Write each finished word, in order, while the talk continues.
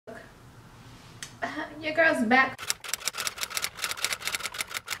Your girl's back.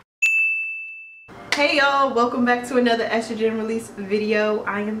 Hey y'all, welcome back to another estrogen release video.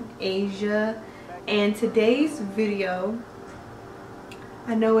 I am Asia, and today's video,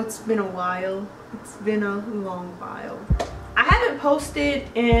 I know it's been a while. It's been a long while. I haven't posted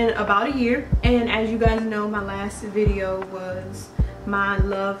in about a year, and as you guys know, my last video was my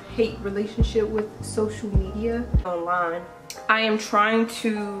love-hate relationship with social media online. I am trying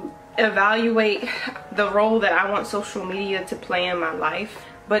to evaluate the role that I want social media to play in my life,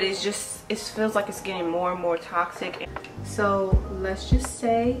 but it feels like it's getting more and more toxic. So let's just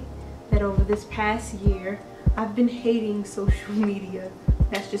say that over this past year, I've been hating social media.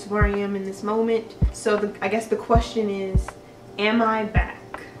 That's just where I am in this moment. So I guess the question is, am I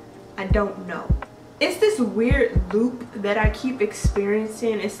back? I don't know. It's this weird loop that I keep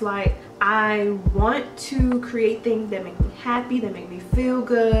experiencing. It's like I want to create things that make me happy, that make me feel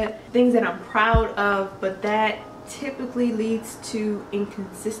good, things that I'm proud of, but that typically leads to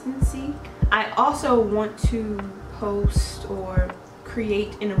inconsistency. I also want to post or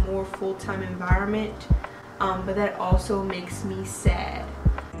create in a more full-time environment, but that also makes me sad.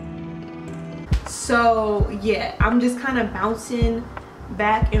 So yeah, I'm just kind of bouncing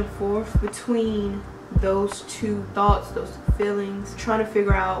back and forth between those two thoughts, those two feelings, trying to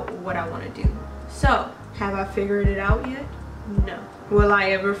figure out what I want to do. So have I figured it out yet? No. Will I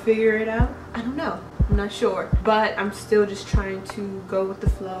ever figure it out? I don't know. I'm not sure, but I'm still just trying to go with the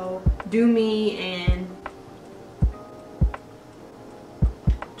flow, do me, and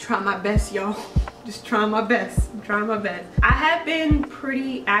try my best, y'all. Just trying my best. I'm trying my best. I have been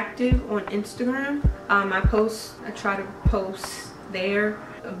pretty active on Instagram. I try to post there,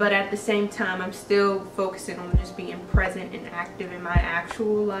 but at the same time I'm still focusing on just being present and active in my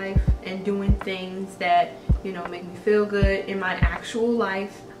actual life and doing things that, you know, make me feel good in my actual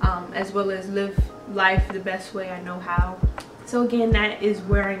life, as well as live life the best way I know how. So again, that is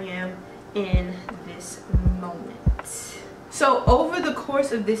where I am in this moment. So over the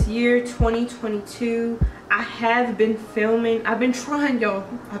course of this year 2022, I have been filming. I've been trying, y'all.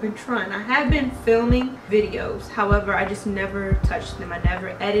 I've been trying. I have been filming videos. However, I just never touched them. I never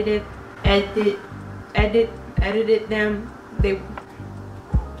edited them.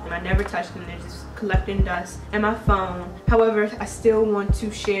 I never touched them. They're just collecting dust in my phone. However, I still want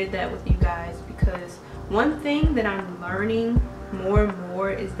to share that with you guys, because one thing that I'm learning more and more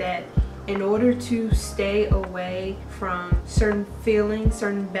is that in order to stay away from certain feelings,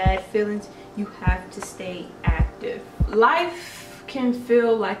 certain bad feelings, you have to stay active. Life can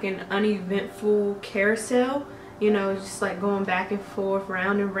feel like an uneventful carousel. You know, it's just like going back and forth,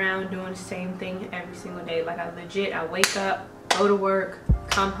 round and round, doing the same thing every single day. Like I wake up, go to work,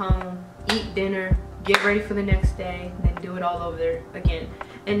 come home, eat dinner, get ready for the next day, then do it all over again.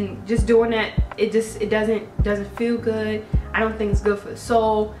 And just doing that, it doesn't feel good. I don't think it's good for the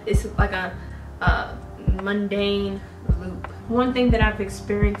soul. It's like a mundane loop. One thing that I've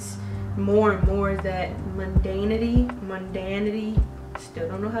experienced more and more is that mundanity, still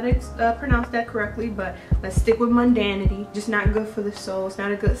don't know how to pronounce that correctly, but let's stick with mundanity. Just not good for the soul. It's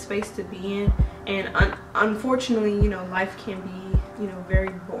not a good space to be in, and unfortunately, you know, life can be, you know, very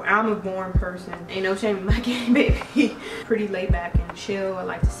boring. I'm a boring person, ain't no shame in my game, baby. Pretty laid back and chill. I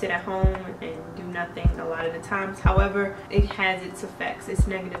like to sit at home and do nothing a lot of the times. However, it has its effects, its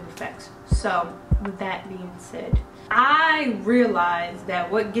negative effects. So with that being said, I realized that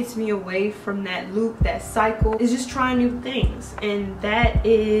what gets me away from that loop, that cycle, is just trying new things. And that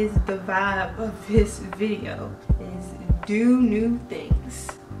is the vibe of this video, is do new things.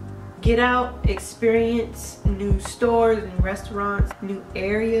 Get out, experience new stores and restaurants, new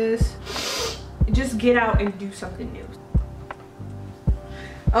areas. Just get out and do something new.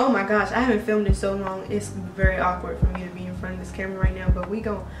 Oh my gosh, I haven't filmed in so long. It's very awkward for me to be in front of this camera right now, but we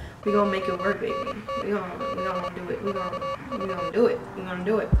gonna make it work, baby. We gonna do it. We gonna do it. We gonna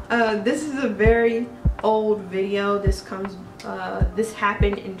do it. This is a very old video. This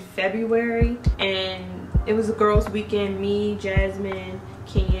happened in February, and it was a girls' weekend. Me, Jasmine,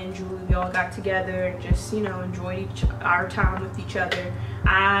 Kenya, and Julie, we all got together and just, you know, enjoyed our time with each other.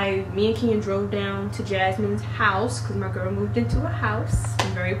 Me and Kenya drove down to Jasmine's house because my girl moved into a house.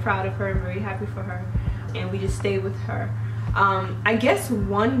 I'm very proud of her. I'm very happy for her, and we just stayed with her. I guess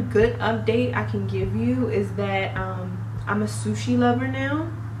one good update I can give you is that I'm a sushi lover now.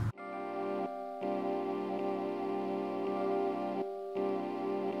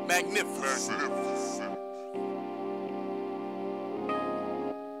 Magnificent.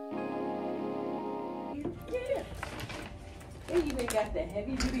 Yeah. They even got the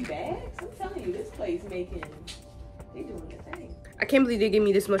heavy duty bags. I'm telling you, this place they doing their thing. I can't believe they gave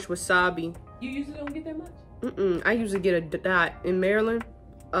me this much wasabi. You usually don't get that much? I usually get a dot. In Maryland,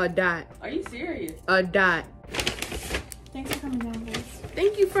 a dot. Are you serious? A dot. Thanks for coming down, guys.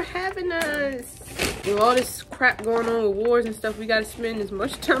 Thank you for having us. With all this crap going on with wars and stuff, we gotta spend as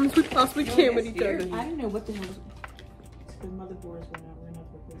much time as we possibly can with each other. I didn't know what the hell was. The motherboards went out. We're gonna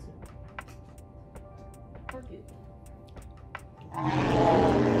have to replace it. Work it.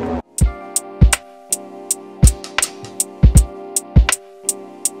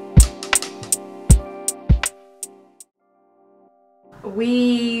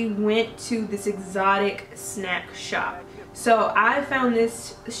 We went to this exotic snack shop. So I found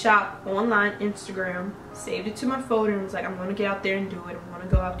this shop online, Instagram, saved it to my folder and was like, I'm gonna get out there and do it. I'm gonna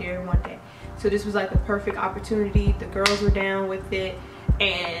go out there one day. So this was like the perfect opportunity. The girls were down with it,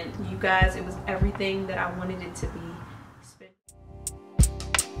 and you guys, it was everything that I wanted it to be.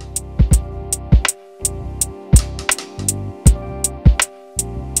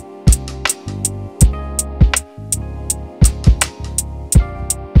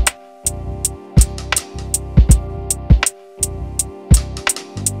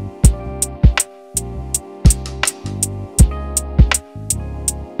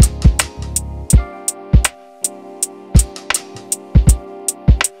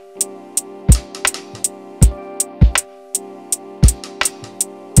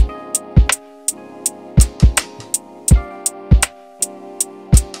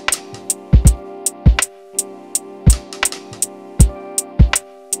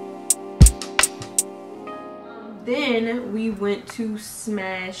 Then we went to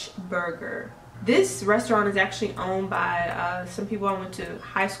Smash Burger. This restaurant is actually owned by some people I went to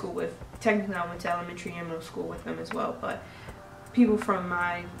high school with. Technically I went to elementary and middle school with them as well, but people from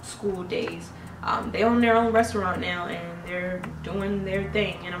my school days. They own their own restaurant now and they're doing their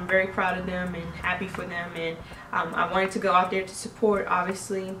thing, and I'm very proud of them and happy for them. And I wanted to go out there to support,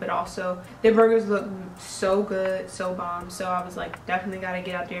 obviously, but also their burgers look so good, so bomb. So I was like, definitely gotta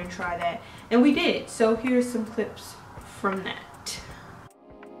get out there and try that, and we did. So here's some clips from that.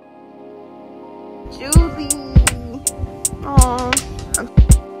 Julie, oh.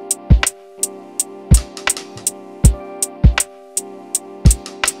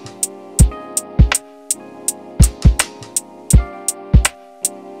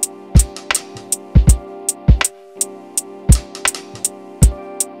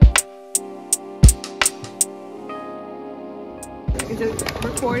 Is it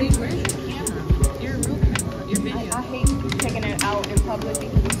recording? Where's your camera? Your real camera. Your video. I hate taking it out in public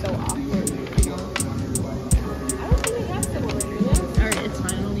because it's so awkward. I don't think it has to work. Alright, it's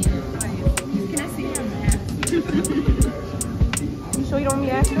fine. I don't need it. Can I see your mask? You sure you don't want me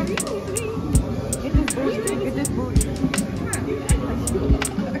to ask you? Get this booty. Get this booty.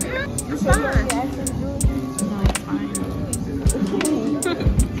 It's fine. No, it's fine.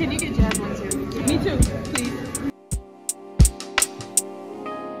 Can you get Jazz one too? Me too, please.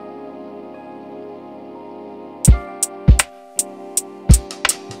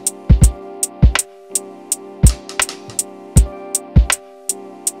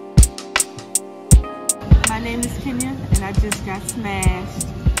 My name is Kenya, and I just got smashed.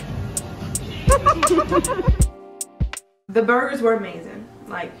 The burgers were amazing,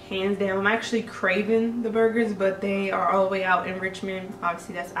 like hands down. I'm actually craving the burgers, but they are all the way out in Richmond.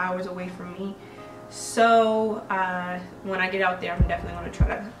 Obviously that's hours away from me. So when I get out there, I'm definitely going to try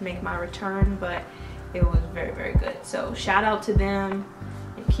to make my return, but it was very, very good. So shout out to them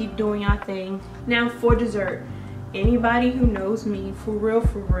and keep doing your thing. Now for dessert, anybody who knows me for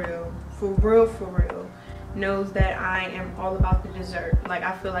real, knows that I am all about the dessert. Like,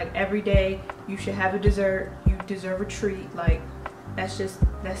 I feel like every day you should have a dessert. You deserve a treat. Like, that's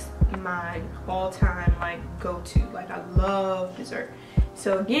my all-time like go-to. Like, I love dessert.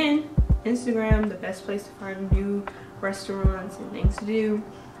 So again, Instagram, the best place to find new restaurants and things to do.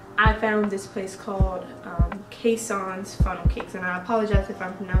 I found this place called Kayson's Funnel Cakes, and I apologize if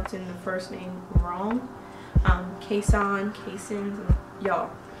I'm pronouncing the first name wrong. Kayson's, y'all,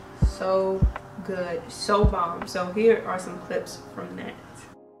 so good, so bomb. So here are some clips from that.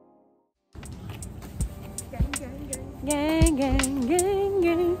 Gang, gang, gang,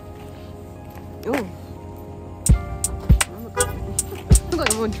 gang. Ooh. I'm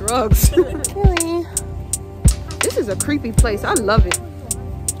like I'm on drugs. Really? This is a creepy place. I love it.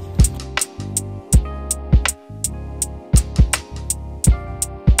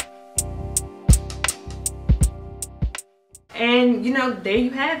 And you know, there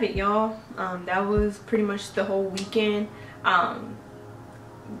you have it, y'all. That was pretty much the whole weekend.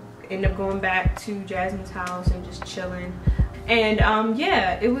 Ended up going back to Jasmine's house and just chilling. And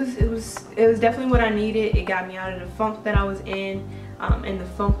yeah, it was definitely what I needed. It got me out of the funk that I was in. and the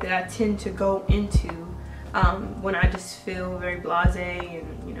funk that I tend to go into when I just feel very blasé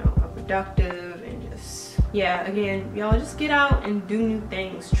and, you know, unproductive and just, yeah, again, y'all just get out and do new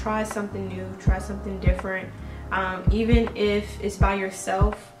things. Try something new, try something different. Even if it's by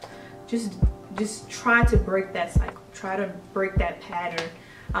yourself, just try to break that cycle, try to break that pattern.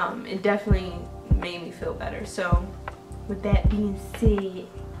 It definitely made me feel better. So with that being said,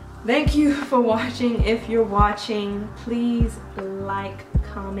 thank you for watching. If you're watching, please like,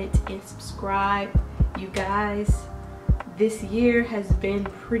 comment, and subscribe. You guys, this year has been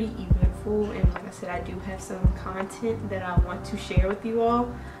pretty eventful, and like I said, I do have some content that I want to share with you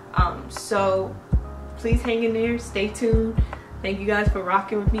all. So please hang in there, stay tuned. Thank you guys for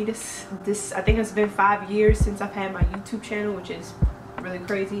rocking with me. This I think it's been 5 years since I've had my YouTube channel, which is really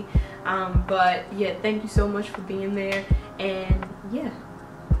crazy. But yeah, thank you so much for being there, and yeah,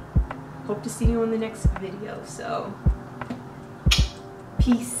 hope to see you on the next video. So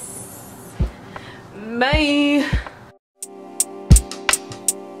peace. Bye.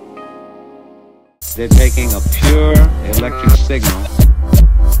 They're taking a pure electric signal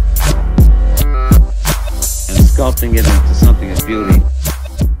and sculpting it into something of beauty.